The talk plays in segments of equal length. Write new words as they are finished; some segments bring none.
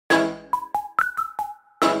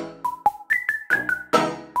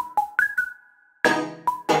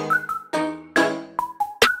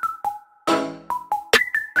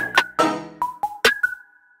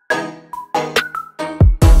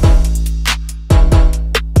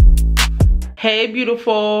Hey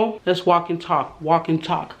beautiful, let's walk and talk.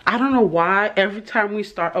 I don't know why every time we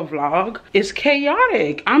start a vlog it's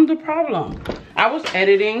chaotic. I'm the problem. I was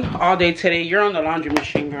editing all day today. You're on the laundry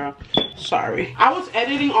machine, girl. Sorry. I was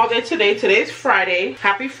editing all day today. Today's Friday.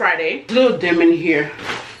 Happy Friday. A little dim in here.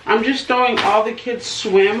 I'm just throwing all the kids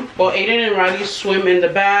swim. Well, Aiden and Riley swim in the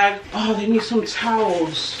bag. Oh, they need some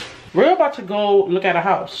towels. We're about to go look at a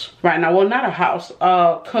house right now. Well, not a house,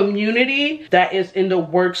 a community that is in the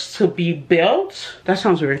works to be built. That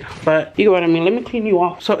sounds weird, but you know what I mean. Let me clean you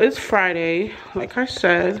off. So it's Friday, like I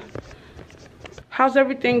said. How's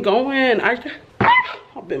everything going?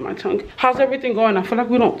 I'll bit my tongue. How's everything going? I feel like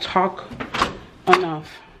we don't talk enough.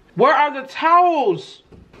 Where are the towels?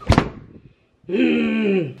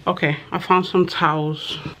 Okay, I found some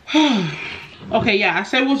towels. Okay, yeah, I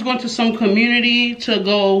said we was going to some community to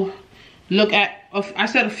go look at, I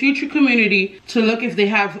said a future community to look if they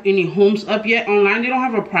have any homes up yet. Online, they don't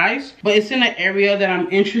have a price, but it's in an area that I'm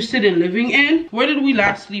interested in living in. Where did we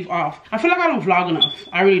last leave off? I feel like I don't vlog enough.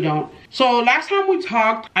 I really don't. So last time we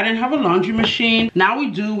talked, I didn't have a laundry machine. Now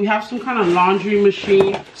we do. We have some kind of laundry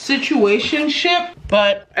machine situationship.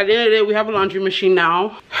 But at the end of the day, we have a laundry machine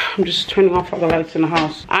now. I'm just turning off all the lights in the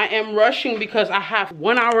house. I am rushing because I have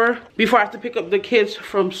 1 hour before I have to pick up the kids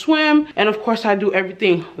from swim. And of course, I do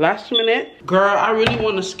everything last minute. Girl, I really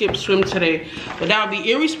want to skip swim today. But that would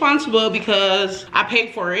be irresponsible because I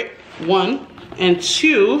paid for it, 1. And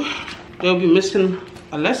 2, they'll be missing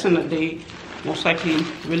a lesson that they most likely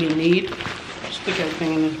really need. Stick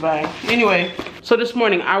everything in this bag. Anyway, so this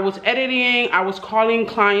morning I was editing, I was calling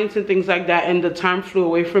clients and things like that, and the time flew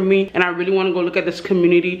away from me, and I really want to go look at this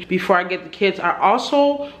community before I get the kids. I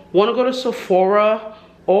also want to go to Sephora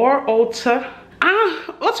or Ulta.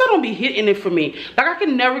 Ulta don't be hitting it for me. Like, I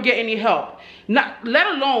can never get any help. Not let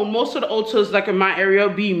alone most of the Ultas like in my area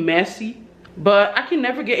be messy. But I can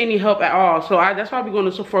never get any help at all. So that's why I be going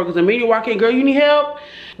to Sephora, because the minute you walk in, girl, you need help?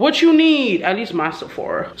 What you need? At least my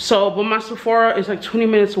Sephora. So, but my Sephora is like 20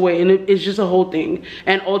 minutes away, and it's just a whole thing.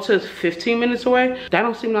 And Ulta is 15 minutes away. That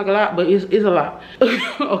don't seem like a lot, but it's a lot.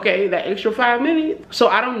 Okay, that extra 5 minutes. So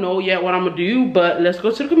I don't know yet what I'm gonna do, but let's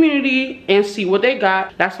go to the community and see what they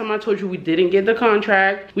got. Last time I told you we didn't get the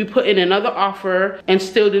contract. We put in another offer and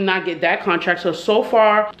still did not get that contract. So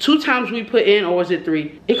far, 2 times we put in, or was it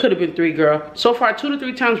 3? It could have been 3, girl. So far, 2 to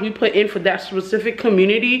 3 times we put in for that specific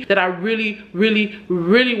community that I really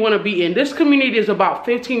want to be in. This community is about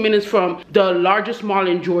 15 minutes from the largest mall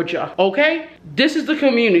in Georgia, okay? This is the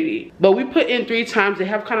community. But we put in 3 times. They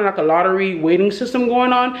have kind of like a lottery waiting system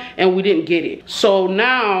going on, and we didn't get it. So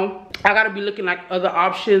now I gotta be looking like other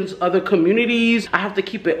options, other communities. I have to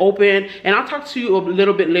keep it open, and I'll talk to you a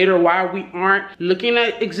little bit later why we aren't looking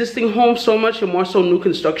at existing homes so much and more so new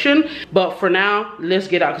construction. But for now, let's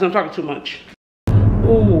get out because I'm talking too much.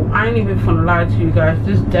 Oh, I ain't even gonna lie to you guys.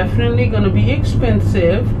 This is definitely gonna be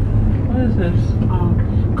expensive. What is this?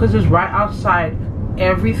 Because it's right outside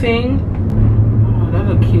everything. Oh, that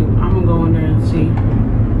look cute. I'm gonna go in there and see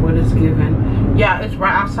what it's giving. Yeah, it's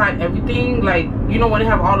right outside everything. Like, you know, when they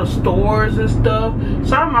have all the stores and stuff.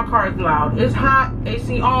 Sorry, my car is loud. It's hot,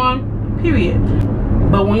 AC on, period.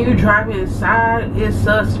 But when you drive inside, it's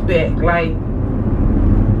suspect. Like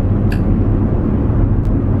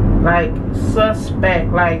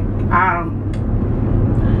suspect. Like,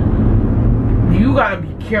 you gotta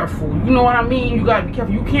be careful. You know what I mean? You gotta be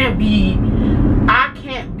careful. You can't be, I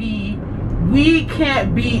can't be, we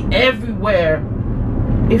can't be everywhere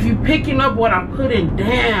if you're picking up what I'm putting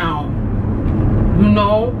down, you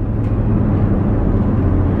know.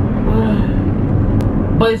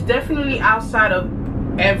 But it's definitely outside of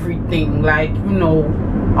everything, like, you know,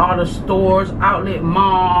 all the stores, outlet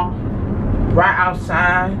mall, right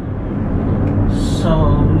outside. So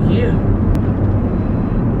yeah,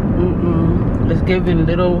 it's giving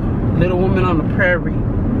little woman on the prairie.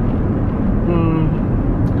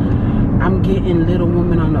 I'm getting Little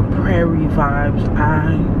Woman on the Prairie vibes.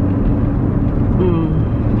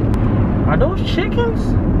 Are those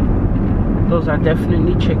chickens? Those are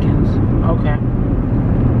definitely chickens. Okay.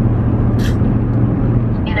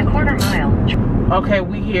 In a quarter mile. Okay,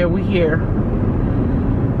 we here.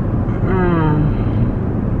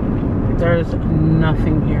 There is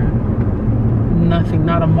nothing here. Nothing.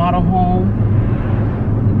 Not a model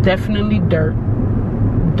home. Definitely dirt.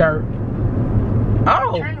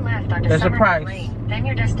 Oh, turn left onto there's a price. Lane. Then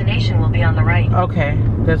your destination will be on the right. Okay,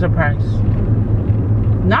 there's a price.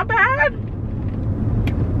 Not bad.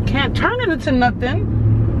 Can't turn it into nothing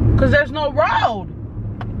because there's no road,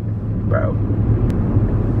 bro.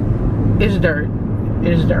 It's dirt.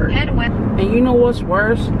 It's dirt. Head west. And you know what's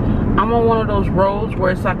worse? I'm on one of those roads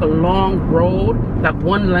where it's like a long road, like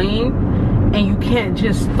one lane, and you can't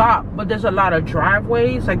just stop. But there's a lot of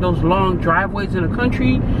driveways, like those long driveways in the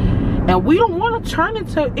country, and we don't want to turn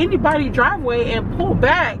into anybody's driveway and pull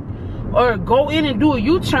back or go in and do a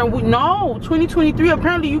U-turn. No, 2023,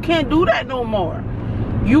 apparently you can't do that no more.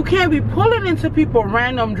 You can't be pulling into people's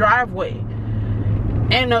random driveway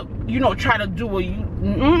and you know, try to do a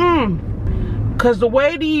because the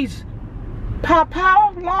way these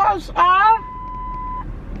pow laws are,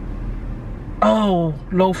 oh,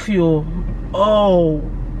 low fuel, oh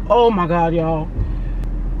my god, y'all,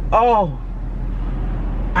 oh,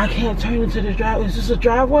 I can't turn into the driveway. Is this a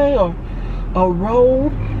driveway or a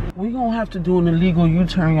road? We gonna have to do an illegal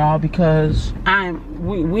U-turn, y'all, because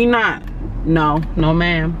we not, no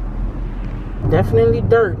ma'am. Definitely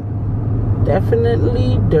dirt,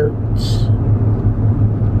 definitely dirt.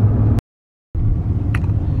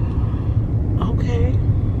 Okay,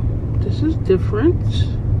 this is different.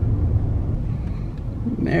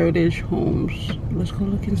 Meritage Homes. Let's go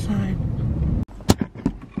look inside.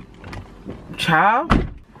 Child,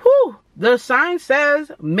 whew, the sign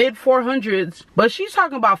says mid 400s, but she's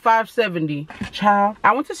talking about 570. Child,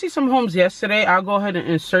 I went to see some homes yesterday. I'll go ahead and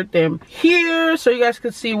insert them here so you guys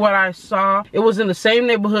can see what I saw. It was in the same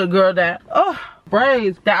neighborhood, girl, that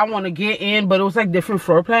braids that I want to get in, but it was like different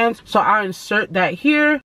floor plans, so I'll insert that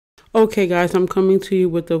here. Okay guys, I'm coming to you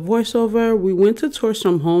with the voiceover. We went to tour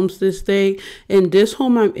some homes this day, and this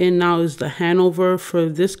home I'm in now is the Hanover. For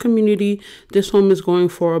this community, this home is going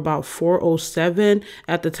for about $407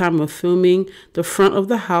 at the time of filming. The front of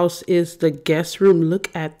the house is the guest room. Look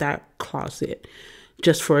at that closet,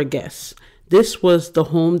 just for a guess. This was the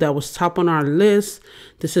home that was top on our list.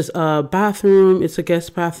 This is a bathroom. It's a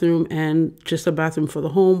guest bathroom and just a bathroom for the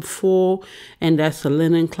home, full. And that's a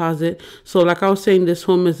linen closet. So like I was saying, this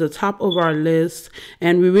home is the top of our list.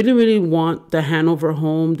 And we really want the Hanover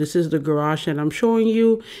home. This is the garage that I'm showing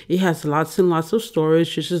you. It has lots and lots of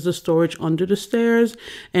storage. This is the storage under the stairs.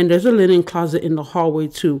 And there's a linen closet in the hallway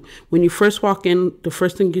too. When you first walk in, the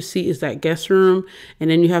first thing you see is that guest room.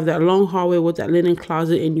 And then you have that long hallway with that linen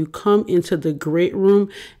closet. And you come into the great room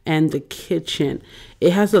and the kitchen.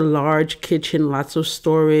 It has a large kitchen, lots of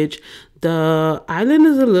storage. The island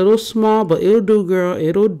is a little small, but it'll do, girl.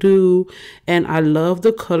 It'll do. And I love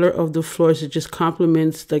the color of the floors. It just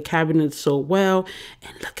complements the cabinets so well.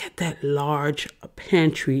 And look at that large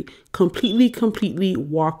pantry. Completely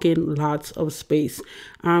walk-in, lots of space.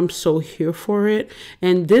 I'm so here for it.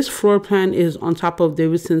 And this floor plan is on top of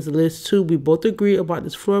Davidson's list too. We both agree about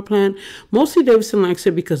this floor plan. Mostly Davidson likes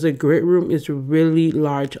it because the great room is really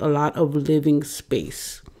large, a lot of living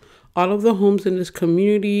space. All of the homes in this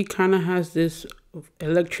community kind of has this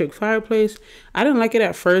electric fireplace. I didn't like it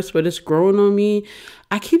at first, but it's growing on me.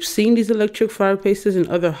 I keep seeing these electric fireplaces in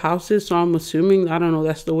other houses, so I'm assuming, I don't know,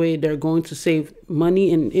 that's the way they're going to save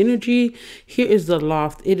money and energy. Here is the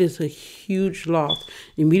loft. It is a huge loft.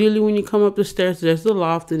 Immediately when you come up the stairs, there's the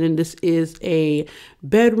loft, and then this is a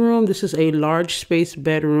bedroom. This is a large space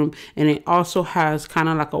bedroom, and it also has kind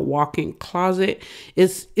of like a walk-in closet.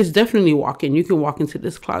 It's definitely walk-in. You can walk into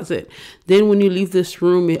this closet. Then when you leave this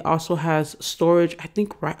room, it also has storage, I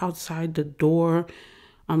think right outside the door.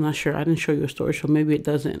 I'm not sure. I didn't show you a storage, so maybe it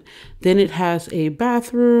doesn't. Then it has a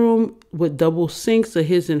bathroom with double sinks, a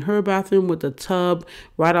his and her bathroom with a tub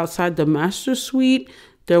right outside the master suite.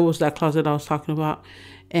 There was that closet I was talking about.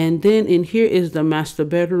 And then in here is the master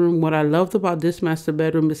bedroom. What I loved about this master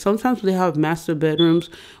bedroom is sometimes they have master bedrooms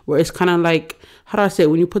where it's kind of like, how do I say it?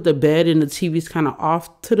 When you put the bed and the TV's kind of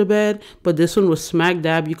off to the bed, but this one was smack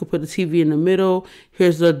dab. You could put the TV in the middle.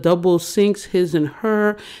 Here's the double sinks, his and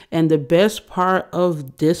her. And the best part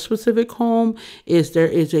of this specific home is there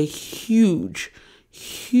is a huge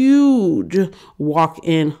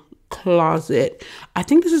walk-in closet. I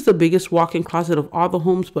think this is the biggest walk-in closet of all the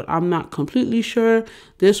homes, but I'm not completely sure.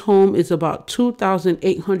 This home is about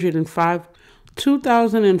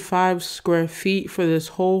 2,005 square feet for this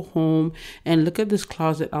whole home. And look at this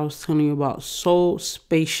closet I was telling you about, so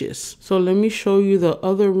spacious. So let me show you the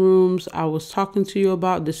other rooms I was talking to you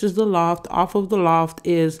about. This is the loft. Off of the loft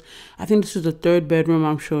is, I think this is the third bedroom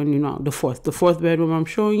I'm showing you now, the fourth bedroom I'm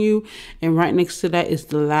showing you. And right next to that is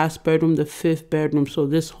the last bedroom, the fifth bedroom. So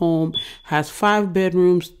this home has 5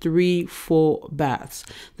 bedrooms, 3 full baths.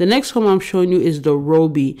 The next home I'm showing you is the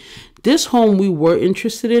Roby. This home, we were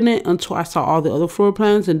interested in it until I saw all the other floor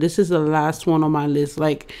plans, and this is the last one on my list.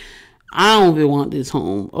 Like, I don't even want this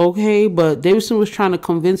home, okay? But Davidson was trying to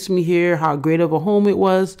convince me here how great of a home it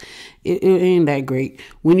was. It ain't that great.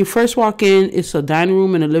 When you first walk in, it's a dining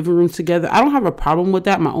room and a living room together. I don't have a problem with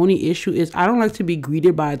that. My only issue is I don't like to be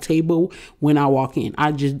greeted by a table when I walk in.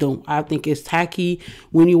 I just don't. I think it's tacky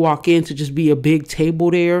when you walk in to just be a big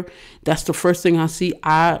table there. That's the first thing I see.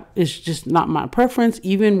 It's just not my preference.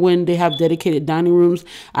 Even when they have dedicated dining rooms,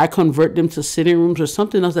 I convert them to sitting rooms or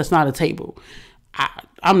something else that's not a table.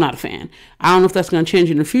 I'm not a fan. I don't know if that's going to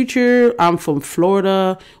change in the future. I'm from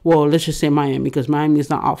Florida. Well, let's just say Miami, because Miami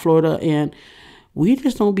is not out Florida. And we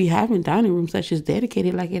just don't be having dining rooms that's just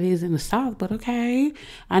dedicated like it is in the South. But okay,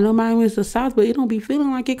 I know Miami is the South, but it don't be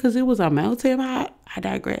feeling like it because it was a melting pot. I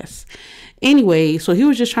digress. Anyway, so he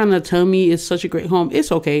was just trying to tell me it's such a great home.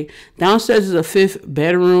 It's okay. Downstairs is a 5th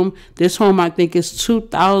bedroom. This home, I think, is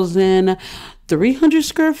 2,300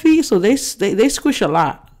 square feet. So they squish a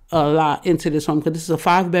lot into this home because this is a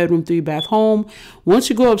 5-bedroom, 3-bath home. Once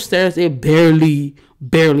you go upstairs, it barely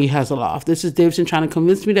has a loft. This is Davidson trying to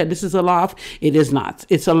convince me that this is a loft. It is not.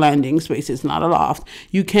 It's a landing space. It's not a loft.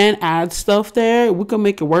 You can add stuff there. We can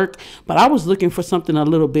make it work. But I was looking for something a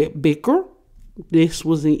little bit bigger. This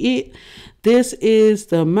wasn't it. This is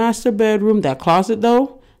the master bedroom. That closet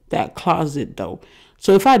though.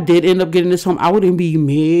 So if I did end up getting this home, I wouldn't be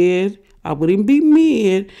mad. I would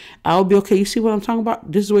be okay. You see what I'm talking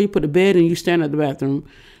about? This is where you put the bed and you stand at the bathroom.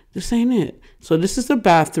 This ain't it. So this is the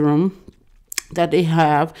bathroom that they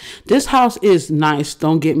have. This house is nice.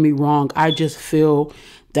 Don't get me wrong. I just feel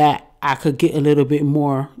that I could get a little bit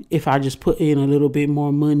more if I just put in a little bit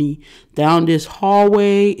more money. Down this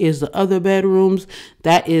hallway is the other bedrooms.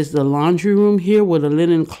 That is the laundry room here with a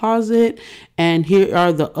linen closet. And here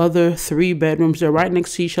are the other 3 bedrooms. They're right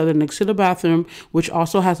next to each other, next to the bathroom, which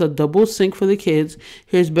also has a double sink for the kids.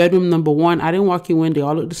 Here's bedroom number 1. I didn't walk you in. They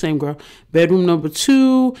all look the same, girl. Bedroom number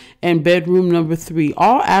 2 and bedroom number 3.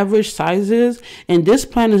 All average sizes. And this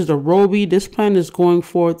plan is the Roby. This plan is going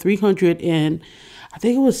for I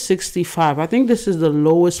think it was 65. I think this is the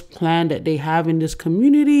lowest plan that they have in this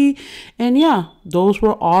community. And yeah, those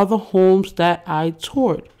were all the homes that I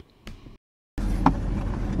toured.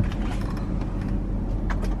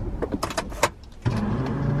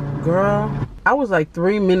 Girl, I was like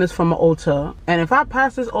 3 minutes from an Ulta. And if I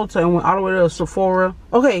passed this Ulta and went all the way to a Sephora,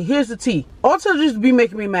 okay, here's the tea. Ulta just be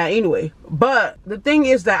making me mad anyway. But the thing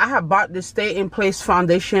is that I have bought this Stay in Place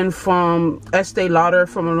foundation from Estee Lauder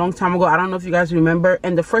from a long time ago. I don't know if you guys remember.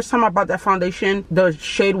 And the first time I bought that foundation, the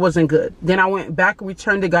shade wasn't good. Then I went back,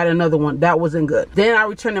 returned it, got another one. That wasn't good. Then I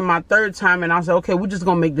returned it my 3rd time and I was like, okay, we're just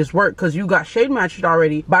gonna make this work because you got shade matched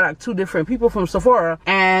already by like 2 different people from Sephora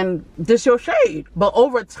and this your shade. But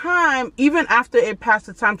over time, even after it passed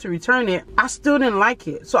the time to return it, I still didn't like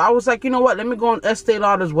it. So I was like, you know what, let me go on Estee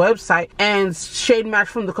Lauder's website and shade match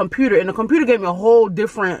from the computer. And the computer gave me a whole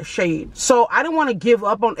different shade. So I didn't want to give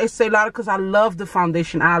up on Estee Lauder because I love the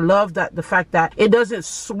foundation. I love that the fact that it doesn't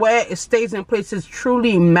sweat, it stays in place, it's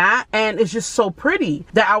truly matte, and it's just so pretty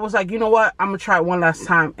that I was like, you know what, I'm gonna try it one last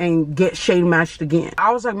time and get shade matched again.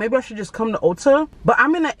 I was like, maybe I should just come to Ulta, but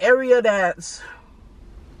I'm in an area that's,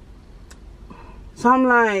 so I'm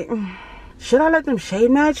like, should I let them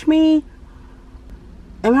shade match me?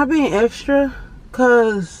 Am I being extra?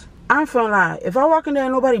 Cause I ain't feeling like if I walk in there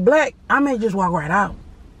and nobody black, I may just walk right out.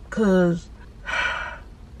 Cause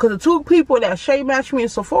the 2 people that shade match me in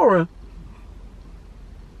Sephora,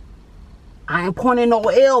 I ain't pointing no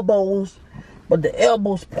elbows, but the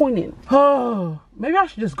elbows pointing. Oh, maybe I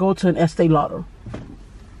should just go to an Estee Lauder.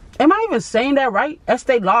 Am I even saying that right?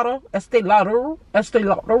 Estee Lauder, Estee Lauder, Estee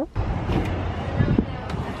Lauder.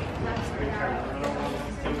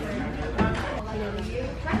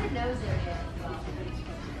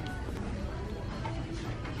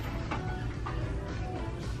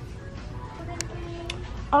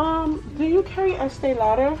 Do you carry Estee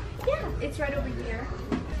Lauder? Yeah, it's right over here.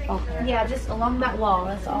 Okay. Yeah, just along that wall.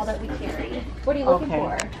 That's all that we carry. What are you looking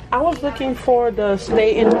for? I was looking for the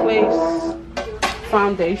Stay in Place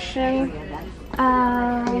foundation.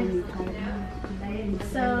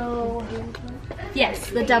 So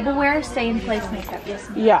yes, the double wear Stay in Place makeup. Yes.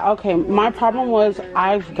 Yeah. Okay. My problem was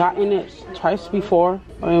I've gotten it twice before.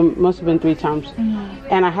 It must have been 3 times,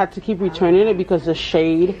 and I had to keep returning it because the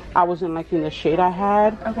shade, I wasn't liking the shade I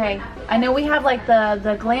had. Okay, I know we have like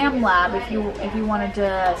the Glam Lab if you wanted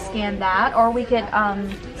to scan that, or we could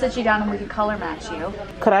sit you down and we could color match you.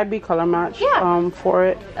 Could I be color matched? Yeah. For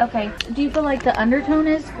it. Okay. Do you feel like the undertone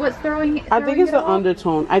is what's throwing I think it's the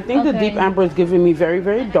undertone. I think the deep amber is giving me very,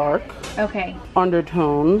 very dark. Okay.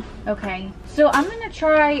 Undertone. Okay. So I'm gonna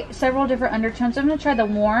try several different undertones. I'm gonna try the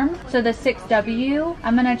warm, so the 06W.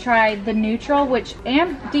 I'm gonna try the neutral, which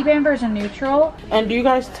deep amber is a neutral. And do you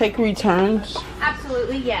guys take returns?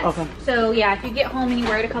 Absolutely, yes. Okay. So yeah, if you get home and you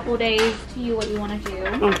wear it a couple days, to you what you want to do.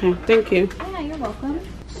 Okay, thank you. Yeah, you're welcome.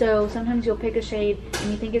 So sometimes you'll pick a shade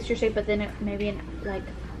and you think it's your shade, but then maybe in like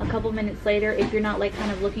a couple minutes later, if you're not like kind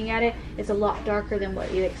of looking at it, it's a lot darker than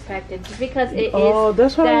what you expected. Just because it is. Oh,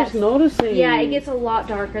 that's what I was noticing. Yeah, it gets a lot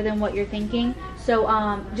darker than what you're thinking. So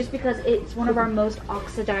just because it's one of our most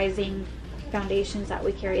oxidizing foundations that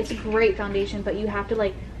we carry. It's a great foundation, but you have to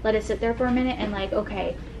like let it sit there for a minute and like,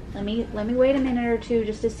 okay, let me wait a minute or two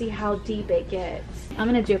just to see how deep it gets. I'm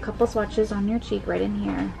gonna do a couple swatches on your cheek right in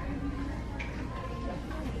here.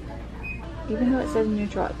 Even though it says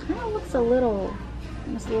neutral, it kind of looks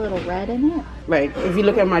almost a little red in it. Like if you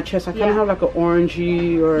look at my chest, I kind of have like an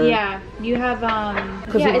orangey or. Yeah, you have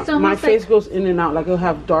Because it's almost my face goes in and out. Like it'll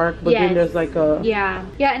have dark, but then there's like a. Yeah,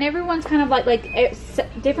 and everyone's kind of like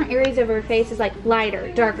different areas of her face is like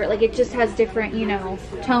lighter, darker. Like it just has different, you know,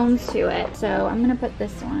 tones to it. So I'm gonna put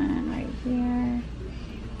this one right here.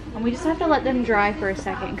 And we just have to let them dry for a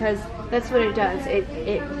second because that's what it does. It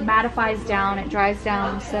mattifies down, it dries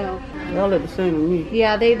down, so. They all look the same to me.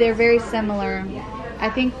 Yeah, they're very similar. I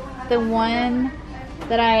think the one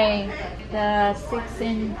that the 6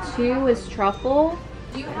 in 2 is truffle.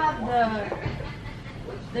 Do you have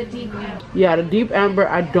the deep amber? Yeah, the deep amber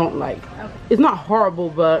I don't like. Okay. It's not horrible,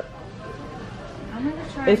 but I'm gonna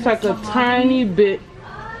try it's like a tiny bit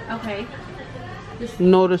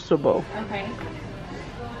noticeable. Okay.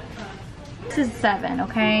 This is 7,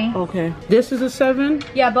 okay? Okay. This is a 7?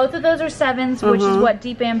 Yeah, both of those are 7s, which is what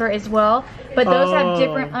deep amber is well. But those have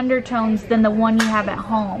different undertones than the one you have at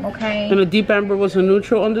home, okay? And the deep amber was a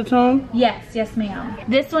neutral undertone? Yes ma'am.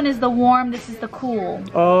 This one is the warm, this is the cool.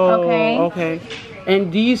 Oh, okay. Okay.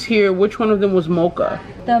 And these here, which one of them was mocha?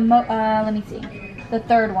 Let me see. The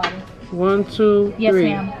third one. 1, 2, 3. Yes,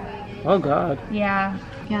 ma'am. Oh God. Yeah.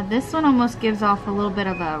 Yeah, this one almost gives off a little bit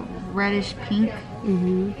of a reddish pink.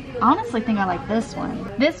 I honestly think I like this one.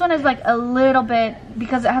 This one is like a little bit,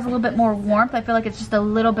 because it has a little bit more warmth, I feel like it's just a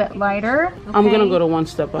little bit lighter. Okay? I'm gonna go to one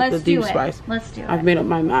step up, the deep spice. Let's do it. I've made up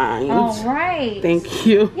my mind. All right. Thank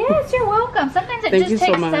you. Yes, you're welcome. Sometimes it just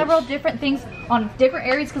takes several different things on different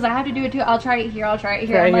areas because I have to do it too. I'll try it here, I'll try it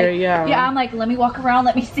here. Right here, yeah. Yeah, I'm like, let me walk around,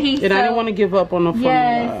 let me see. And I didn't want to give up on the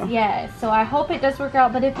formula. Yes. So I hope it does work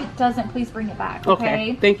out, but if it doesn't, please bring it back,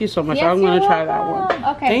 okay? Thank you so much. Yes, I'm gonna try that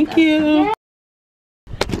one. Okay. Thank you. Yeah.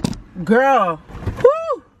 Girl,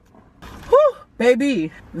 whoo,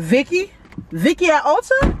 baby, Vicky at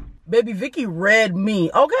Ulta, baby, Vicky read me,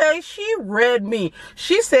 okay? She read me.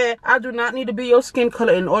 She said, I do not need to be your skin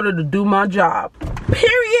color in order to do my job.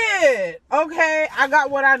 Period. Okay, I got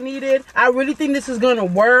what I needed. I really think this is gonna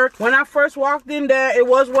work. When I first walked in there, it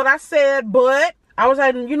was what I said, but I was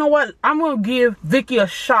like, you know what? I'm gonna give Vicky a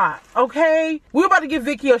shot, okay? We're about to give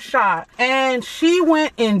Vicky a shot. And she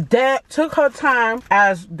went in depth, took her time,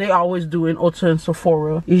 as they always do in Ulta and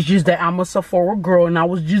Sephora. It's just that I'm a Sephora girl and I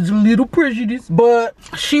was just a little prejudiced. But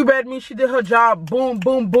she read me, she did her job, boom,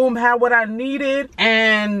 boom, boom, had what I needed.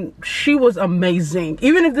 And she was amazing.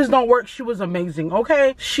 Even if this don't work, she was amazing,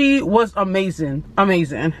 okay? She was amazing,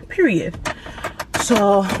 amazing, period.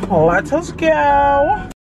 So, let us go.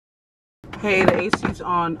 Hey, the AC's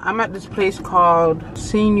on. I'm at this place called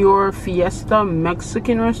Senor Fiesta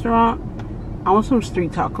Mexican restaurant. I want some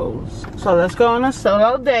street tacos. So let's go on a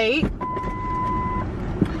solo date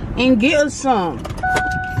and get us some.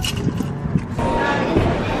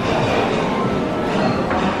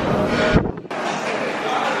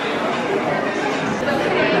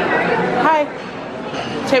 Hi.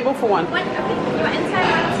 Table for one. What? Okay.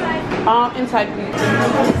 You want inside or outside? Inside,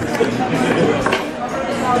 please.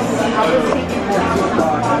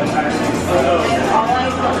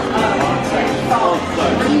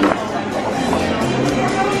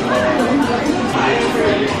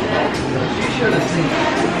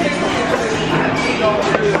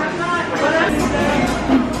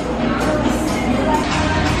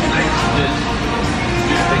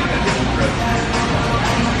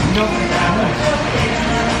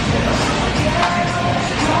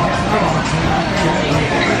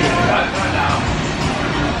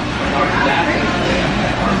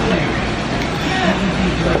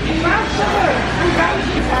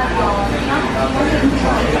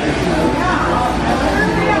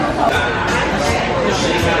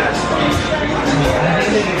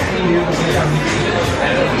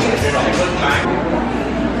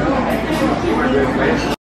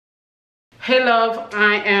 love,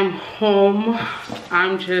 I am home.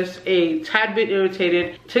 I'm just a tad bit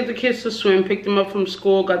irritated. Took the kids to swim, picked them up from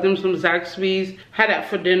school, got them some Zaxby's, had that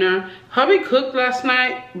for dinner. Hubby cooked last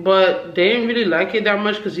night, but they didn't really like it that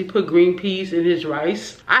much because he put green peas in his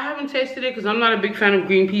rice. I haven't tasted it because I'm not a big fan of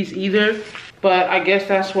green peas either, but I guess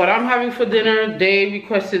that's what I'm having for dinner. They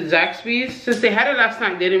requested Zaxby's. Since they had it last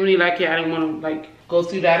night, they didn't really like it. I didn't want to like go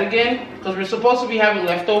through that again because we're supposed to be having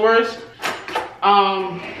leftovers.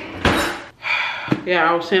 Yeah,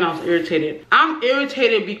 I was saying I was irritated. I'm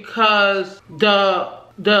irritated because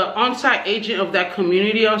the on-site agent of that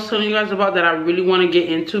community I was telling you guys about that I really want to get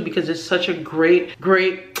into because it's such a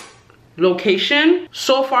great location,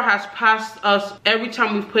 so far has passed us. Every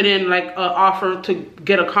time we've put in like an offer to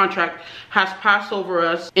get a contract, has passed over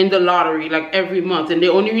us in the lottery like every month, and they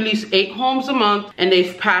only release 8 homes a month and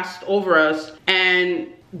they've passed over us. And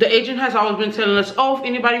the agent has always been telling us, oh, if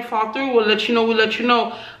anybody fall through, we'll let you know, we'll let you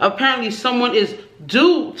know. Apparently someone is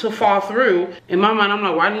due to fall through. In my mind, I'm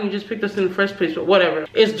like, why didn't you just pick us in the first place? But whatever.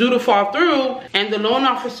 It's due to fall through, and the loan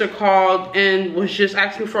officer called and was just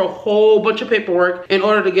asking for a whole bunch of paperwork in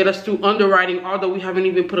order to get us through underwriting, although we haven't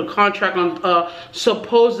even put a contract on a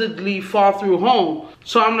supposedly fall through home.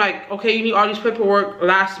 So I'm like, okay, you need all these paperwork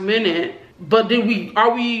last minute, but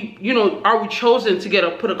are we chosen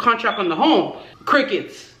to put a contract on the home?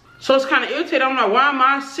 Crickets. So it's kind of irritating. I'm like, why am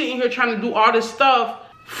I sitting here trying to do all this stuff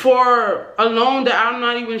for a loan that I'm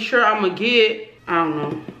not even sure I'm gonna get? I don't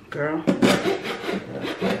know, girl.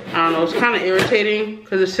 I don't know, it's kind of irritating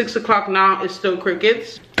because it's 6 o'clock now, it's still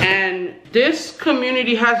crickets. And this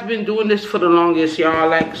community has been doing this for the longest, y'all.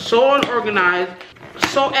 Like, so unorganized,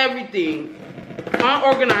 so everything.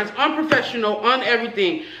 Unorganized, unprofessional,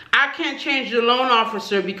 everything. I can't change the loan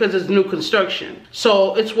officer because it's new construction.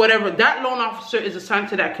 So it's whatever. That loan officer is assigned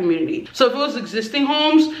to that community. So if it was existing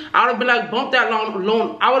homes, I would have been like, bump that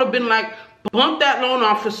loan. I would have been like, bump that loan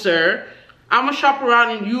officer. I'm gonna shop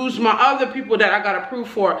around and use my other people that I got approved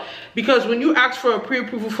for. Because when you ask for a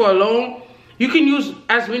pre-approval for a loan, you can use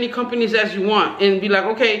as many companies as you want and be like,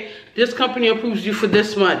 okay, this company approves you for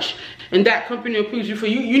this much, and that company approves you for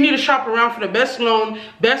you need to shop around for the best loan,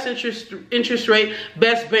 best interest rate,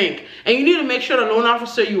 best bank. And you need to make sure the loan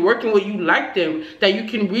officer you're working with, you like them, that you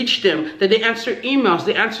can reach them, that they answer emails,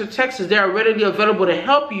 they answer texts, they are readily available to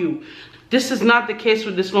help you. This is not the case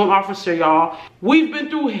with this loan officer, y'all. We've been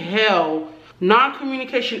through hell,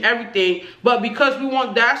 non-communication, everything, but because we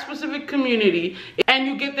want that specific community and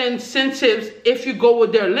you get the incentives if you go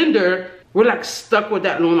with their lender, we're like stuck with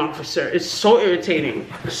that loan officer. It's so irritating,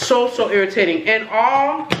 so irritating. And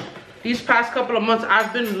all these past couple of months,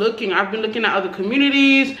 I've been looking at other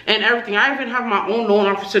communities and everything. I even have my own loan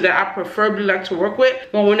officer that I preferably like to work with,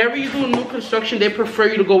 but whenever you do new construction, they prefer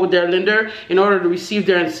you to go with their lender in order to receive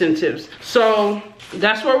their incentives. So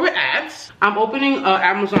that's where we're at. I'm opening an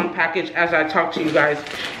Amazon package as I talk to you guys.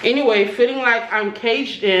 Anyway, feeling like I'm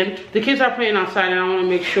caged in. The kids are playing outside and I want to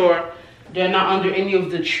make sure they're not under any of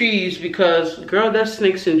the trees because, girl, there's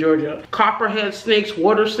snakes in Georgia. Copperhead snakes,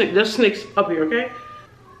 water snakes, there's snakes up here, okay?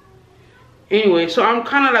 Anyway, so I'm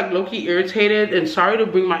kind of like low-key irritated, and sorry to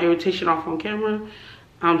bring my irritation off on camera.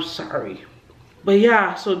 I'm sorry. But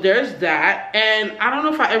yeah, so there's that. And I don't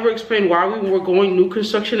know if I ever explained why we were going new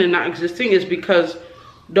construction and not existing. Is because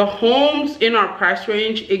the homes in our price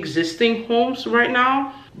range, existing homes right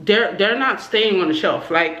now, they're not staying on the shelf.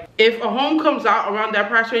 Like, if a home comes out around that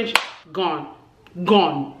price range,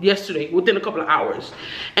 gone yesterday, within a couple of hours.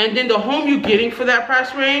 And then the home you're getting for that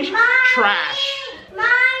price range, trash. Mommy,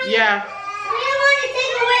 yeah. We want to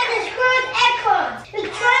take away the screwed acorns.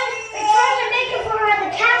 We're trying to make it for her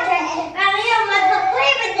the counter, and we don't want to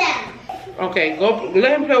play with them. Okay, go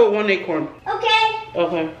let him play with one acorn. Okay.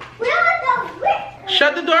 Okay. We don't know.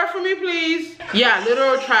 Shut the door for me, please. Yeah,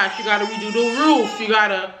 literal trash. You gotta redo the roof. You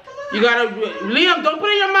gotta, Liam, don't put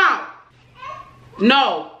it in your mouth.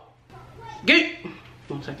 No. Get,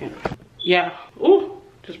 1 second. Yeah, ooh,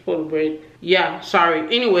 just pull the braid. Yeah, sorry.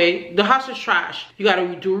 Anyway, the house is trash. You gotta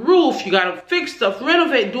redo roof, you gotta fix stuff,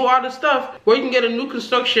 renovate, do all the stuff where you can get a new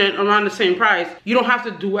construction around the same price. You don't have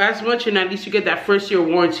to do as much, and at least you get that first year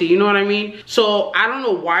warranty, you know what I mean? So I don't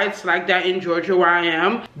know why it's like that in Georgia where I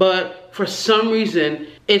am, but for some reason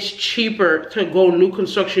it's cheaper to go new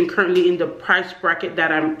construction currently in the price bracket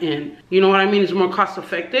that I'm in. You know what I mean? It's more cost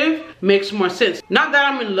effective, makes more sense. Not that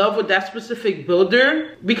I'm in love with that specific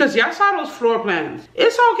builder, because y'all saw those floor plans.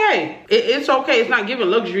 It's okay. It's okay. It's not giving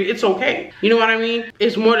luxury. It's okay. You know what I mean?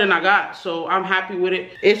 It's more than I got, so I'm happy with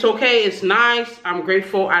it. It's okay. It's nice. I'm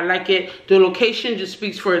grateful. I like it. The location just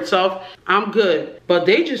speaks for itself. I'm good. But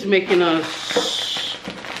they just making us...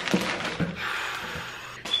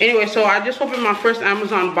 Anyway, so I just opened my first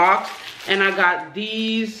Amazon box. And I got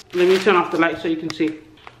these. Let me turn off the light so you can see.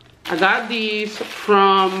 I got these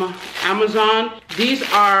from Amazon. These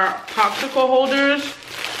are popsicle holders.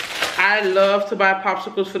 I love to buy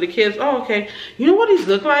popsicles for the kids. Oh, okay. You know what these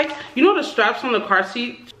look like? You know the straps on the car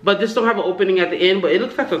seat? But this don't have an opening at the end, but it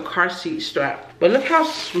looks like a car seat strap. But look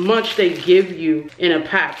how much they give you in a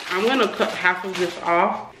pack. I'm gonna cut half of this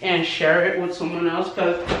off and share it with someone else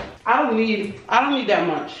because I don't need that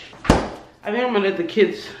much. I think I'm gonna let the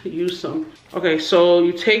kids use some. Okay, so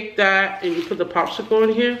you take that and you put the popsicle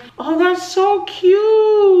in here. Oh, that's so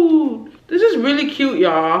cute. This is really cute,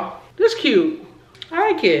 y'all. This is cute.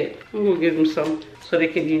 I like it. I'm gonna give them some so they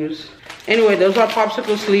can use. Anyway, those are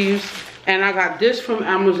popsicle sleeves. And I got this from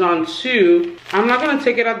Amazon too. I'm not gonna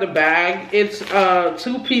take it out the bag. It's a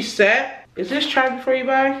 2-piece set. Is this try before you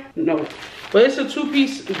buy? No. But it's a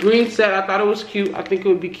 2-piece green set. I thought it was cute. I think it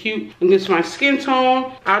would be cute against my skin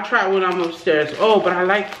tone. I'll try it when I'm upstairs. Oh, but I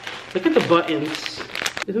like, look at the buttons.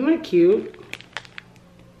 Isn't that cute?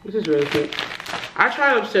 This is really cute. I'll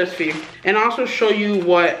try it upstairs for you. And also show you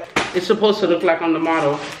what it's supposed to look like on the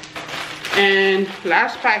model. And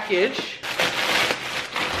last package.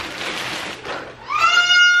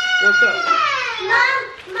 What's up?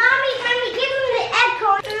 Mommy, give me the echo.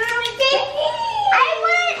 I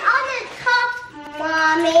want it on the top,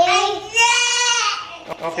 Mommy.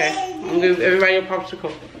 Okay, I'm gonna give everybody a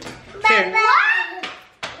popsicle. Here.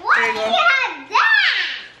 What? There you go. You have that?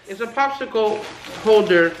 It's a popsicle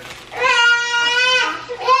holder.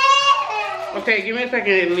 Okay, give me a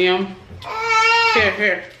second, Liam.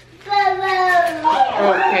 Here.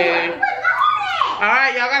 Okay.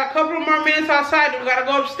 Alright, y'all got a couple more minutes outside. We gotta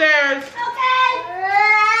go upstairs.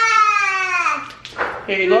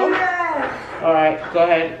 Okay. Here you go. Alright, go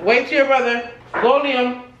ahead. Wait till your brother. Go,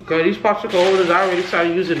 Liam. Okay, these popsicle holders, I already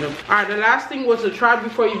started using them. Alright, the last thing was to try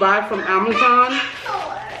before you buy from Amazon.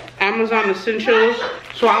 Amazon Essentials.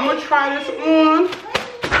 So I'm gonna try this on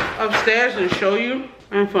upstairs and show you.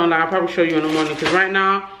 I ain't feeling like I'll probably show you in the morning because right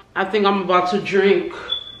now I think I'm about to drink.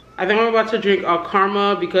 A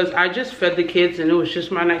Karma because I just fed the kids and it was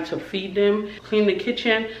just my night to feed them, clean the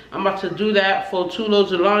kitchen. I'm about to do that, fold 2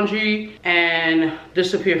 loads of laundry and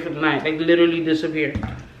disappear for the night, like literally disappear.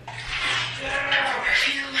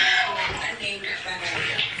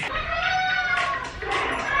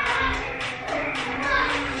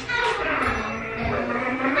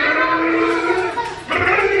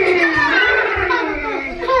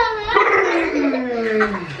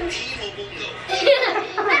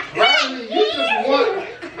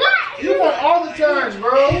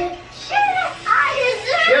 Bro.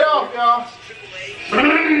 Get off, y'all.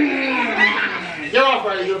 Get off,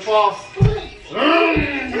 right? You're gonna fall.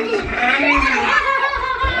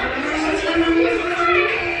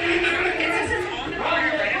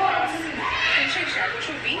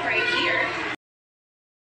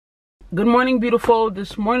 Good morning, beautiful.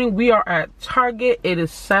 This morning we are at Target. It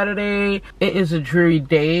is Saturday. It is a dreary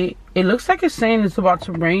day. It looks like it's saying it's about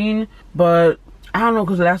to rain, but I don't know,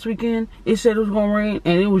 because last weekend it said it was gonna rain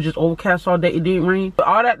and it was just overcast all day. It didn't rain. But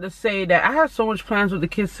all that to say that I have so much plans with the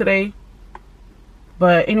kids today.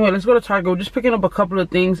 But anyway, let's go to Target. We're just picking up a couple of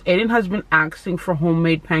things. Aiden has been asking for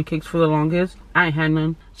homemade pancakes for the longest. I ain't had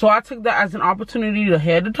none. So I took that as an opportunity to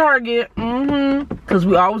head to Target. Because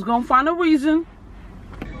we always gonna find a reason.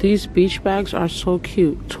 These beach bags are so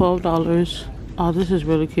cute. $12. Oh, this is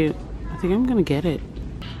really cute. I think I'm gonna get it.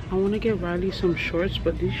 I want to get Riley some shorts,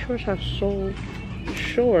 but these shorts are so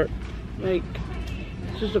short. Like,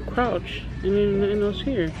 it's just a crouch and then nothing else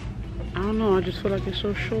here. I don't know, I just feel like it's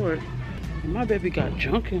so short. My baby got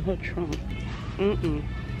junk in her trunk.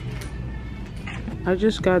 I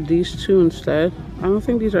just got these 2 instead. I don't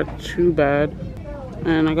think these are too bad.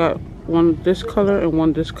 And I got one this color and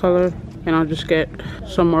one this color. And I'll just get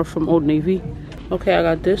some more from Old Navy. Okay, I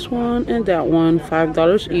got this one and that one,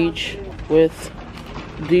 $5 each with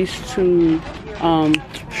these 2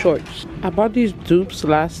 shorts. I bought these dupes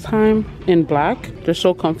last time in black. They're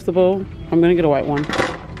so comfortable. I'm gonna get a white one.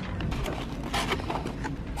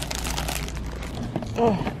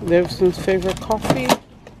 Oh, Davidson's favorite coffee.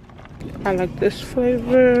 I like this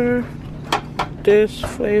flavor,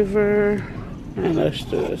 and let's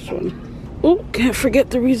do this one. Oh, can't forget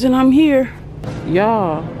the reason I'm here.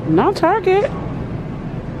 Y'all, not Target.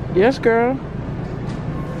 Yes, girl.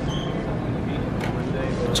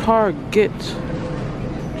 Target.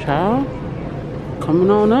 Child, coming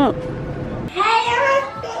on up.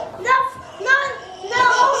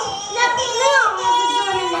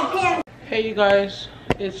 Hey you guys,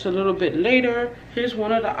 it's a little bit later. Here's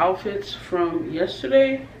one of the outfits from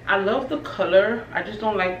yesterday. I love the color. I just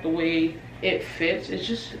don't like the way it fits. It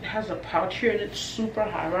just has a pouch here and it's super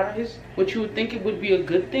high rise, which you would think it would be a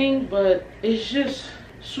good thing, but it's just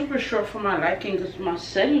super short for my liking because my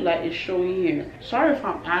cellulite is showing here. Sorry if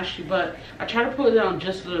I'm ashy, but I try to pull it down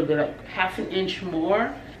just a little bit, like half an inch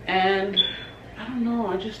more, and I don't know,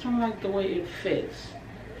 I just don't like the way it fits.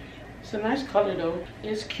 It's a nice color though,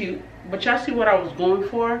 it's cute, but y'all see what I was going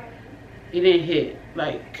for? It didn't hit.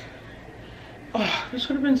 Like, oh, this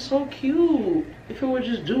would have been so cute if it would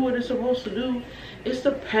just do what it's supposed to do. It's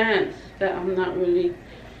the pants that I'm not really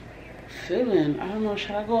feeling. I don't know,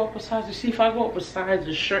 should I go up a size? You see, if I go up a size,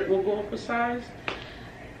 the shirt will go up a size.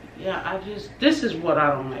 Yeah, this is what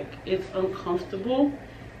I don't like. It's uncomfortable.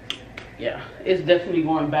 Yeah, it's definitely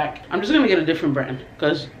going back. I'm just gonna get a different brand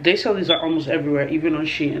because they sell these are almost everywhere, even on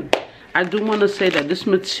Shein. I do want to say that this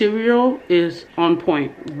material is on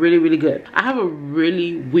point, really, really good. I have a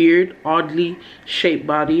really weird, oddly shaped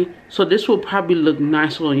body, so this will probably look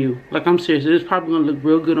nice on you. Like, I'm serious, it is probably gonna look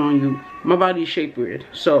real good on you. My body is shaped weird,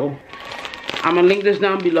 so I'm gonna link this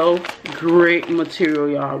down below. Great material,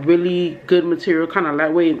 y'all. Really good material, kind of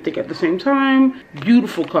lightweight and thick at the same time.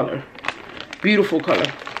 Beautiful color, beautiful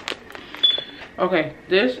color. Okay,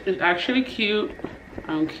 this is actually cute.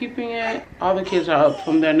 I'm keeping it. All the kids are up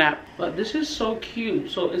from their nap, but this is so cute.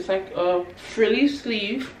 So it's like a frilly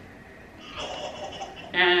sleeve,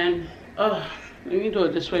 and let me do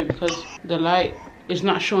it this way because the light is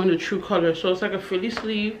not showing the true color. So it's like a frilly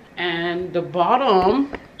sleeve, and the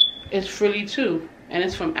bottom is frilly too, and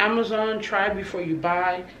it's from Amazon. Try before you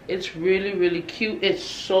buy. It's really, really cute. It's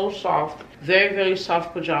so soft, very, very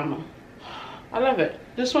soft pajama. I love it.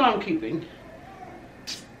 This one I'm keeping.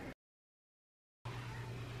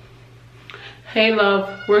 Hey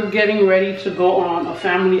love, we're getting ready to go on a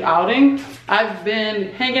family outing. I've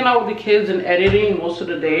been hanging out with the kids and editing most of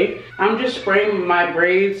the day. I'm just spraying my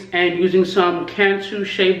braids and using some Cantu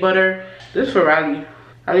shea butter. This is for Riley.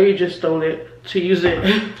 I literally just stole it to use it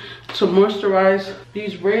to moisturize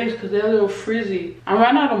these braids because they're a little frizzy. I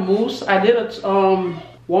ran out of mousse. I did a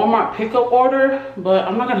Walmart pickup order, but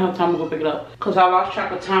I'm not gonna have time to go pick it up because I lost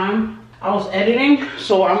track of time. I was editing,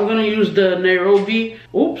 so I'm gonna use the Nairobi,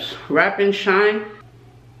 Wrap and Shine.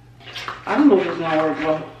 I don't know if it's gonna work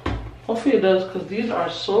well. Hopefully it does, because these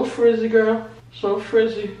are so frizzy, girl. So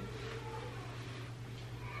frizzy.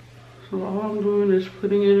 So all I'm doing is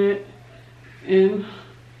putting it in.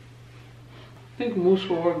 I think mousse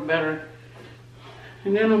will work better.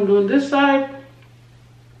 And then I'm doing this side.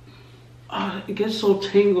 Oh, it gets so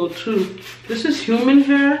tangled too. This is human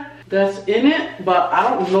hair that's in it, but I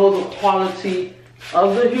don't know the quality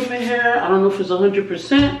of the human hair. I don't know if it's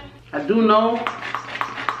 100%. I do know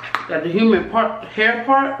that the human hair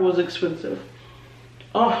part was expensive.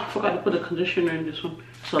 Oh, I forgot to put a conditioner in this one.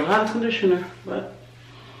 It's a lot of conditioner, but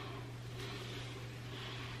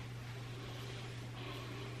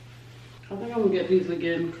I think I'm gonna get these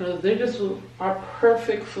again because they just are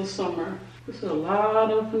perfect for summer. This is a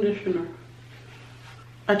lot of conditioner.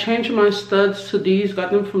 I changed my studs to these,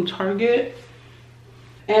 got them from Target.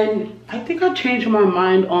 And I think I changed my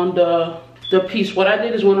mind on the piece. What I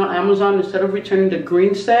did is went on Amazon, instead of returning the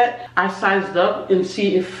green set, I sized up and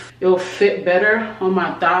see if it'll fit better on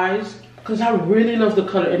my thighs. Because I really love the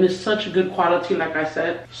color and it's such good quality, like I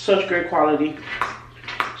said. Such great quality.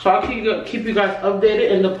 So I'll keep you guys updated.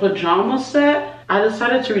 In the pajama set, I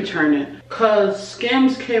decided to return it. Because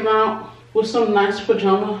Skims came out with some nice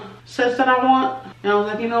pajama sets that I want. And I was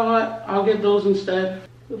like, you know what? I'll get those instead.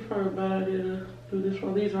 It's probably a bad idea to do this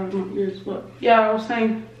while these are in my ears. But yeah, I was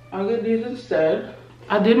saying I'll get these instead.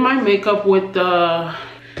 I did my makeup with the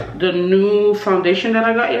new foundation that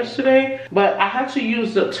I got yesterday. But I had to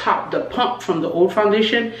use the pump from the old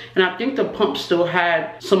foundation. And I think the pump still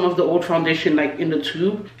had some of the old foundation like in the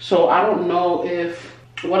tube. So I don't know if,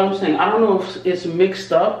 I don't know if it's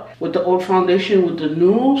mixed up with the old foundation with the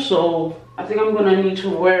new. So I think I'm gonna need to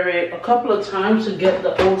wear it a couple of times to get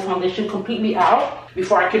the old foundation completely out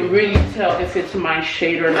before I can really tell if it's my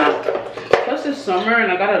shade or not. Plus it's summer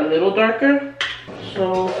and I got a little darker.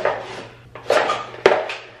 So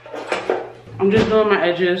I'm just doing my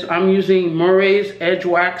edges. I'm using Moray's Edge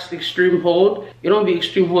Wax Extreme Hold. It don't be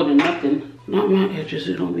extreme holding nothing. Not my edges,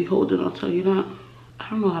 it don't be holding, I'll tell you that. I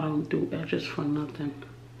don't know how to do edges for nothing.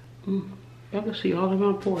 Y'all can see all of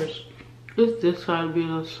my pores. It's this side being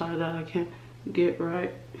the side that I can't get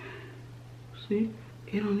right. See?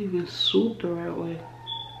 It don't even swoop the right way.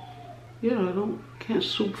 Yeah, can't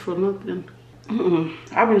swoop for nothing.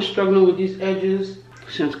 I've been struggling with these edges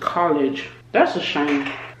since college. That's a shame.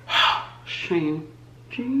 Shame.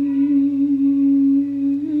 Jesus,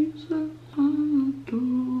 I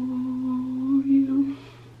adore you.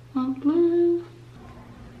 I bless.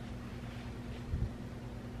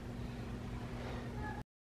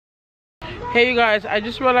 Hey you guys, I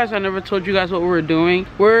just realized I never told you guys what we were doing.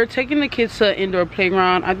 We're taking the kids to an indoor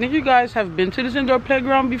playground. I think you guys have been to this indoor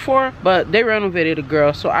playground before, but they renovated a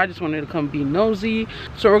girl, so I just wanted to come be nosy.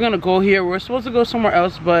 So we're gonna go here. We're supposed to go somewhere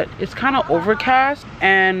else, but it's kind of overcast,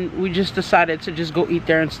 and we just decided to just go eat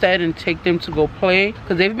there instead and take them to go play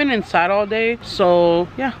because they've been inside all day. So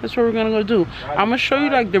yeah, that's what we're gonna go do. I'm gonna show you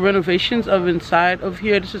like the renovations of inside of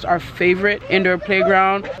here. This is our favorite indoor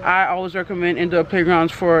playground. I always recommend indoor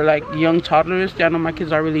playgrounds for like young toddlers. I know my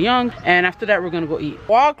kids are really young. And after that, we're gonna go eat.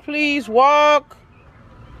 Walk, please, walk.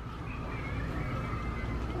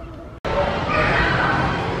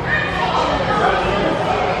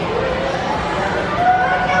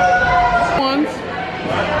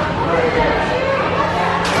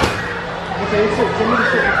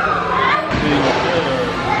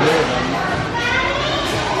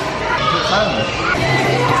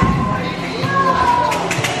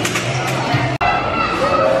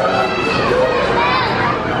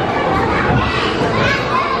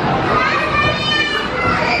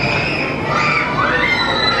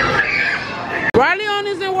 Riley on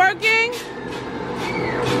isn't working?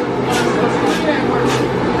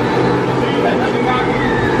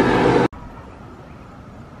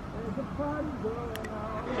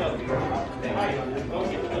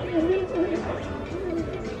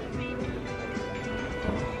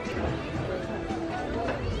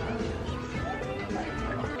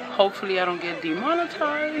 Hopefully I don't get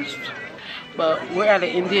demonetized. But we're at an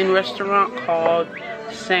Indian restaurant called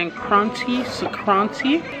Sankranti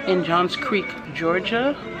in Johns Creek,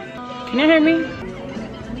 Georgia. Can you hear me?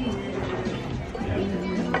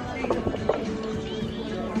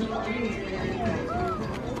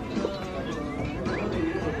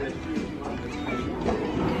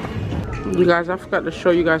 You guys, I forgot to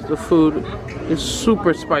show you guys the food. It's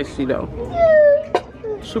super spicy though.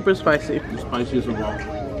 Super spicy. The spiciest of all.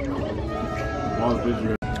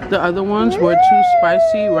 The other ones were too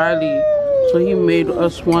spicy, Riley. So he made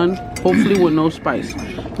us one, hopefully with no spice.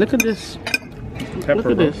 Look at this. Pepper, look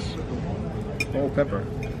at this. Oh, pepper.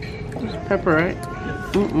 It's pepper, right?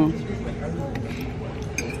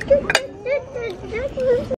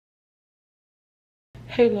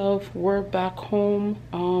 Hey love, we're back home.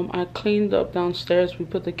 I cleaned up downstairs. We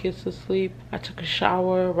put the kids to sleep. I took a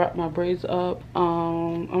shower, wrapped my braids up.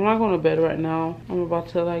 I'm not going to bed right now. I'm about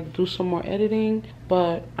to like do some more editing.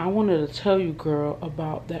 But I wanted to tell you, girl,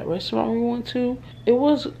 about that restaurant we went to. It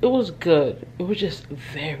was good. It was just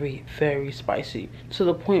very, very spicy. To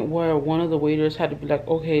the point where one of the waiters had to be like,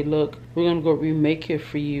 okay, look, we're gonna go remake it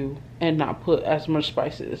for you and not put as much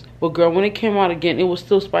spices. But girl, when it came out again, it was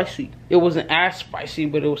still spicy. It wasn't as spicy,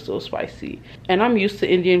 but it was still spicy. And I'm used to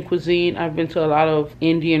Indian cuisine. I've been to a lot of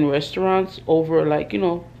Indian restaurants over like, you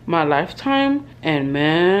know, my lifetime. And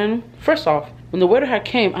man, first off, when the waiter had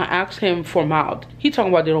came, I asked him for mild. He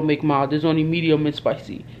talking about they don't make mild. There's only medium and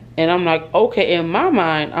spicy. And I'm like, okay, in my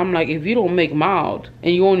mind, I'm like, if you don't make mild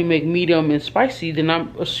and you only make medium and spicy, then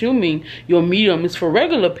I'm assuming your medium is for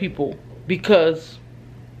regular people, because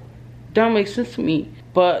that makes sense to me.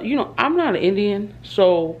 But, you know, I'm not an Indian,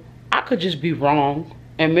 so I could just be wrong.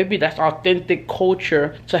 And maybe that's authentic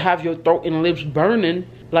culture to have your throat and lips burning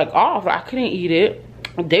like off. I couldn't eat it.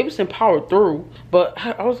 Davidson powered through, but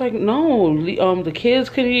I was like, no, the kids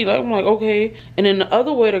couldn't eat. I'm like, okay. And then the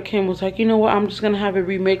other waiter came, was like, you know what, I'm just gonna have it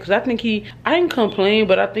remade, because I think I didn't complain,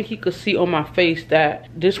 but I think he could see on my face that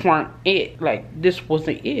this weren't it, like this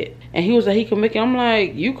wasn't it. And he was like, he could make it. I'm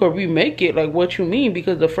like, you could remake it, like what you mean?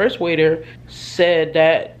 Because the first waiter said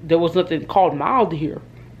that there was nothing called mild here.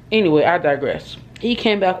 Anyway, I digress. He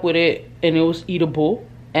came back with it and it was eatable.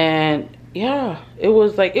 And yeah, it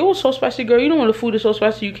was like, it was so spicy, girl. You know when the food is so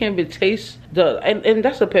spicy you can't even taste and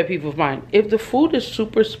that's a pet peeve of mine. If the food is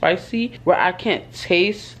super spicy where I can't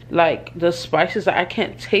taste like the spices, I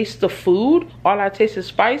can't taste the food, all I taste is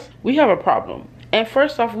spice, we have a problem. And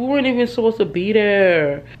first off, we weren't even supposed to be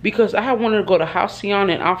there, because I had wanted to go to Halcyon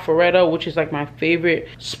in Alpharetta, which is like my favorite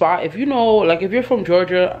spot. If you know, like if you're from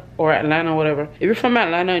Georgia or Atlanta or whatever, if you're from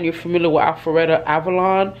Atlanta and you're familiar with Alpharetta,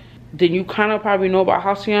 Avalon, then you kind of probably know about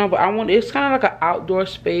Halcyon. But it's kind of like an outdoor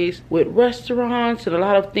space with restaurants and a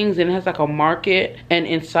lot of things, and it has like a market, and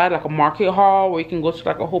inside like a market hall where you can go to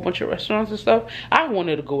like a whole bunch of restaurants and stuff. I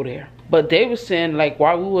wanted to go there, but Davidson, like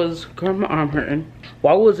while we was, girl, my arm hurting,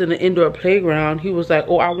 while we was in the indoor playground, he was like,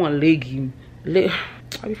 oh, I want legume.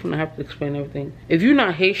 I be gonna have to explain everything. If you're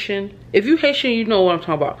not Haitian, if you Haitian, you know what I'm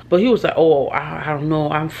talking about. But he was like, oh, I don't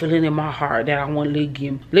know, I'm feeling in my heart that I want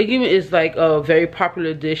legume. Legume is like a very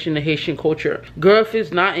popular dish in the Haitian culture. Girl, if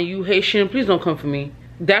it's not and you Haitian, please don't come for me.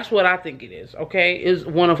 That's what I think it is, okay? It's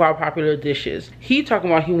one of our popular dishes. He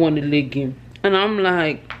talking about he wanted legume. And I'm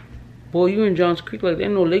like, boy, you in Johns Creek, like,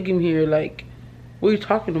 there's no legume here, like, what are you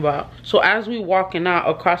talking about? So as we walking out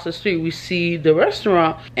across the street, we see the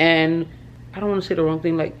restaurant, and I don't want to say the wrong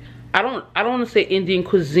thing, like, I don't want to say Indian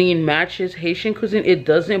cuisine matches Haitian cuisine. It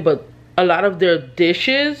doesn't, but a lot of their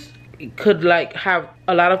dishes could like have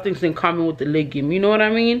a lot of things in common with the legume. You know what I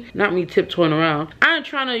mean? Not me tiptoeing around. I ain't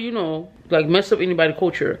trying to, you know, like mess up anybody's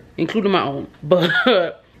culture, including my own.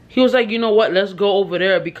 But he was like, you know what? Let's go over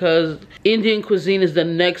there because Indian cuisine is the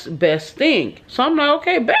next best thing. So I'm like,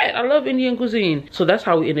 okay, bet. I love Indian cuisine. So that's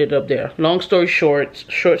how we ended up there. Long story short,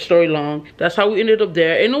 short story long. That's how we ended up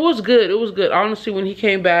there. And it was good. It was good. Honestly, when he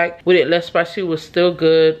came back with it less spicy, it was still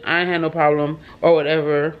good. I ain't had no problem or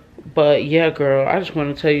whatever. But yeah, girl, I just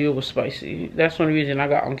want to tell you it was spicy. That's one reason I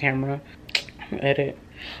got on camera. Edit.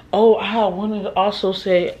 Oh, I wanted to also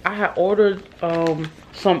say I had ordered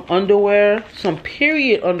some underwear, some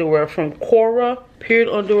period underwear from Cora. Period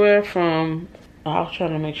underwear from, I was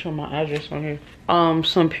trying to make sure my address on here.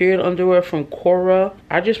 Some period underwear from Cora.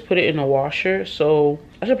 I just put it in the washer, so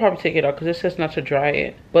I should probably take it out because it says not to dry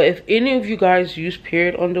it. But if any of you guys use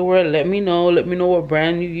period underwear, let me know. Let me know what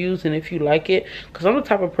brand you use and if you like it. Because I'm the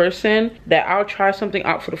type of person that I'll try something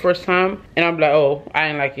out for the first time and I'm like, oh, I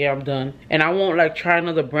ain't like it, I'm done. And I won't like try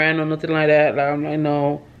another brand or nothing like that. Like, I'm like,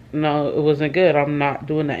 no, it wasn't good. I'm not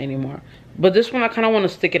doing that anymore. But this one, I kind of want to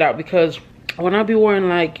stick it out because when I be wearing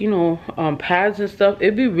like, you know, pads and stuff,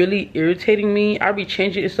 it'd be really irritating me. I'll be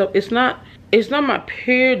changing it stuff. It's not my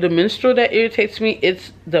period, the menstrual that irritates me.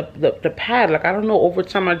 It's the pad. Like, I don't know, over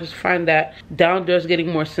time I just find that down there's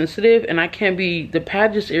getting more sensitive and I can't be, the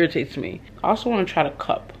pad just irritates me. I also want to try the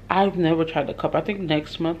cup. I've never tried the cup. I think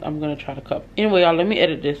next month I'm gonna try the cup. Anyway, y'all, let me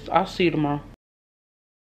edit this. I'll see you tomorrow.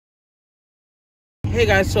 Hey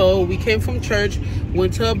guys, so we came from church,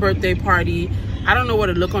 went to a birthday party. I don't know what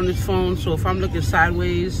to look on this phone, so if I'm looking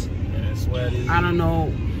sideways, I don't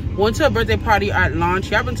know. Went to a birthday party at lunch.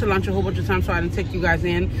 Yeah, I've been to lunch a whole bunch of times, so I didn't take you guys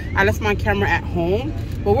in. I left my camera at home,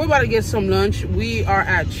 but we're about to get some lunch. We are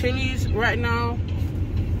at Chili's right now.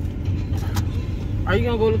 Are you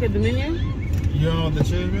gonna go look at the menu? You on the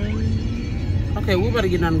Chili's menu? Okay, we're about to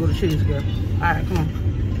get down and go to Chili's, girl. All right, come on.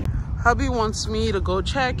 Hubby wants me to go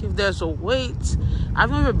check if there's a wait. I've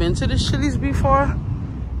never been to this Chili's before.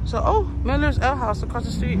 So, oh, Miller's Ale House across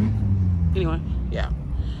the street. Anyway, yeah.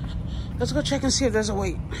 Let's go check and see if there's a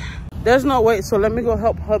wait. There's no wait, so let me go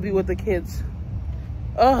help hubby with the kids.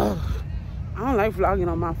 Ugh, I don't like vlogging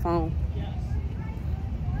on my phone.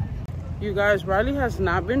 You guys, Riley has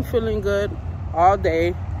not been feeling good all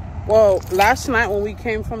day. Well, last night when we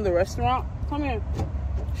came from the restaurant, come here,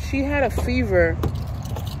 she had a fever.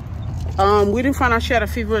 We didn't find out she had a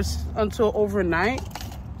fever until overnight,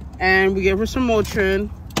 and we gave her some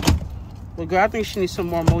Motrin. But girl, I think she needs some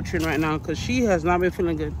more Motrin right now because she has not been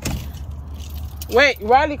feeling good. Wait,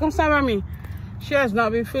 Riley, come stand by me. She has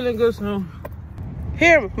not been feeling good, so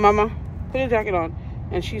here, mama, put your jacket on.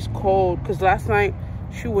 And she's cold because last night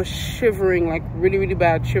she was shivering, like really, really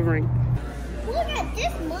bad shivering. Look at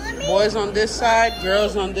this, mommy. Boys on this side,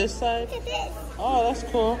 girls on this side. Look at this. Oh, that's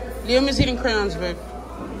cool. Liam is eating crayons, babe.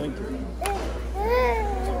 Thank you.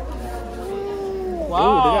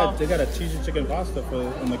 Wow. Ooh, they got a cheesy chicken pasta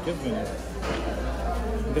on the kids menu.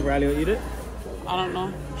 You think Riley will eat it? I don't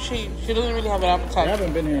know. She doesn't really have an I appetite.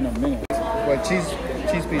 haven't been here in a minute. What, cheese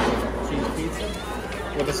pizza? Cheese pizza?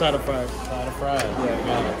 With a side of fries. Side of fries. Yeah. You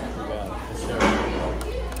got it. For sure.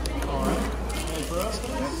 Alright. Hey, for us,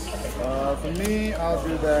 For me, I'll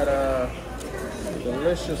do that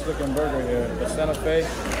delicious looking burger here. The Santa Fe.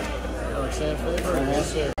 Santa Fe burger.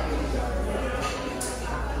 Yes, sir.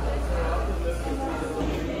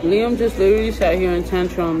 Liam just literally sat here and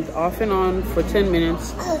tantrums off and on for 10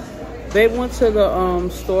 minutes. Babe went to the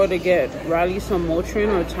store to get Riley some Motrin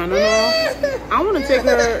or Tylenol. I want to take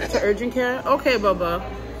her to urgent care. Okay, Bubba.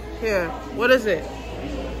 Here. What is it?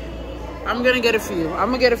 I'm going to get it for you. I'm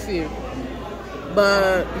going to get it for you.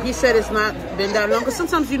 But he said it's not been that long. Because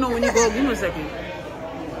sometimes, you know, when you go... Give me a second.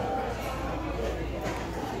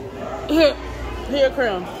 Here,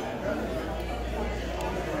 crayon.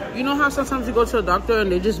 You know how sometimes you go to a doctor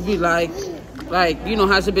and they just be like, you know,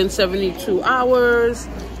 has it been 72 hours?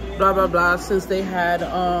 Blah, blah, blah, since they had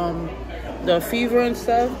the fever and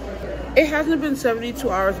stuff. It hasn't been 72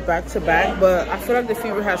 hours back to back, but I feel like the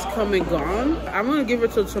fever has come and gone. I'm going to give her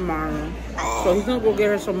till tomorrow. So he's going to go get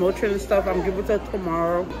her some Motrin and stuff. I'm going to give her till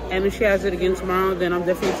tomorrow. And if she has it again tomorrow, then I'm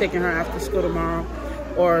definitely taking her after school tomorrow.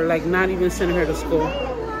 Or, like, not even sending her to school.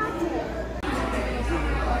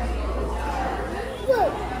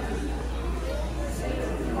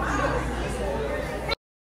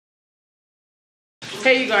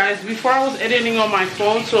 Hey you guys, before I was editing on my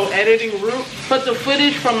phone, so editing route, put the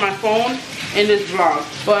footage from my phone in this vlog.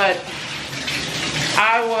 But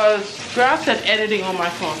girl, I said editing on my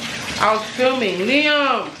phone. I was filming,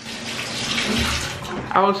 Liam.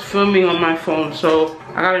 I was filming on my phone, so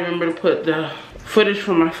I gotta remember to put the footage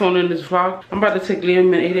from my phone in this vlog. I'm about to take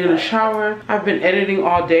Liam and Aiden in the shower. I've been editing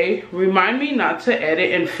all day. Remind me not to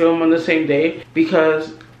edit and film on the same day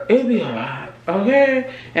because it'll be a lot,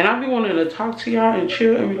 okay? And I'll be wanting to talk to y'all and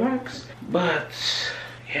chill and relax, but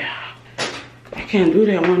yeah, I can't do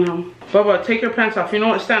that when I'm... Bubba, take your pants off. You know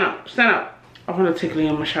what? Stand up, stand up. I want to take Liam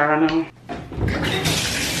in the shower now.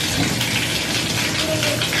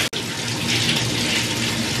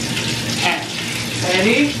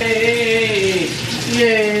 Ready? Hey!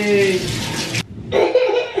 Yay!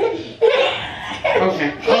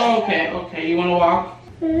 Okay. Oh, okay. You wanna walk?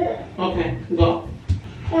 Okay, go.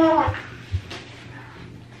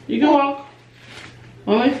 You can walk.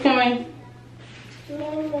 Mommy's coming.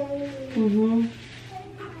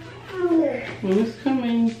 Mommy's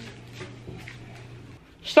coming.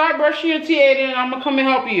 Start brushing your teeth, Aiden, and I'm gonna come and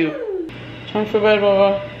help you. Time for bed,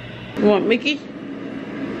 Baba. You want Mickey?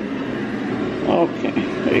 Okay,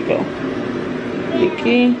 there you go.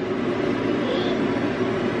 Mickey.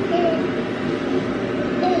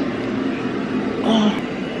 Oh,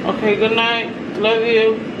 okay, good night. Love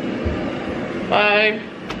you. Bye.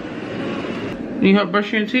 You have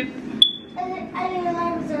brushing your teeth?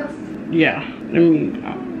 Yeah. Let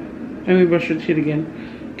me brush your teeth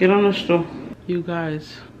again. Get on the stool. You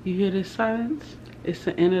guys, you hear this silence? It's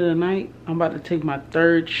the end of the night. I'm about to take my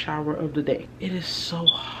 3rd shower of the day. It is so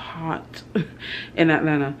hot in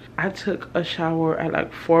Atlanta. I took a shower at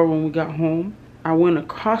like 4 when we got home. I went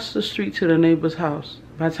across the street to the neighbor's house.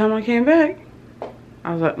 By the time I came back,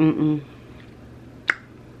 I was like,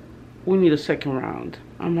 we need a 2nd round.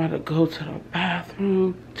 I'm about to go to the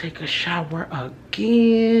bathroom, take a shower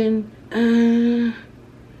again, and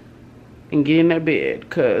get in that bed,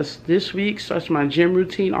 because this week starts my gym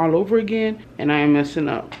routine all over again and I am messing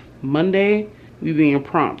up. Monday, we being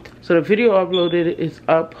prompt. So the video uploaded is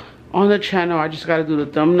up on the channel. I just gotta do the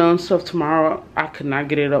thumbnail and stuff tomorrow. I could not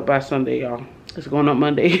get it up by Sunday, y'all. It's going up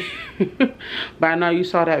Monday. By now you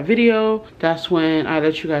saw that video. That's when I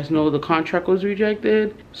let you guys know the contract was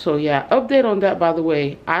rejected. So yeah, update on that, by the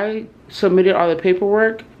way. I submitted all the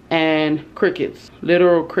paperwork and crickets,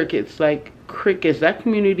 literal crickets, like crickets. That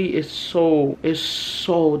community is so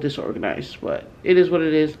disorganized, but it is what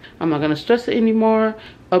it is. I'm not gonna stress it anymore.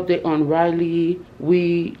 Update on Riley.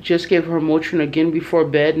 We just gave her Motrin again before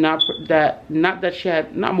bed. Not that she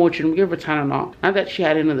had, not Motrin, we gave her Tylenol. Not that she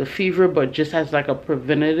had another fever, but just as like a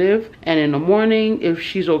preventative. And in the morning, if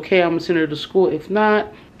she's okay, I'm gonna send her to school. If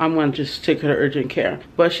not, I'm gonna just take her to urgent care.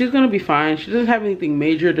 But she's gonna be fine. She doesn't have anything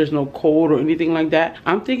major. There's no cold or anything like that.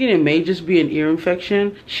 I'm thinking it may just be an ear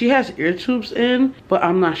infection. She has ear tubes in, but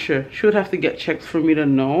I'm not sure. She would have to get checked for me to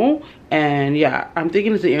know. And yeah, I'm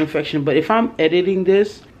thinking it's an ear infection. But if I'm editing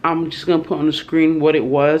this, I'm just gonna put on the screen what it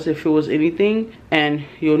was, if it was anything, and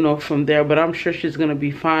you'll know from there. But I'm sure she's gonna be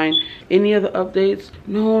fine. Any other updates?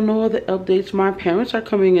 No other updates. My parents are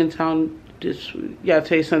coming in town this week. Yeah,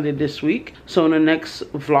 today's Sunday this week. So in the next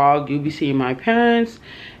vlog, you'll be seeing my parents.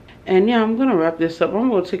 And yeah, I'm gonna wrap this up. I'm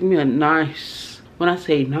gonna take me a nice, when I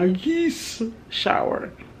say nice,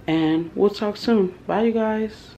 shower. And we'll talk soon. Bye, you guys.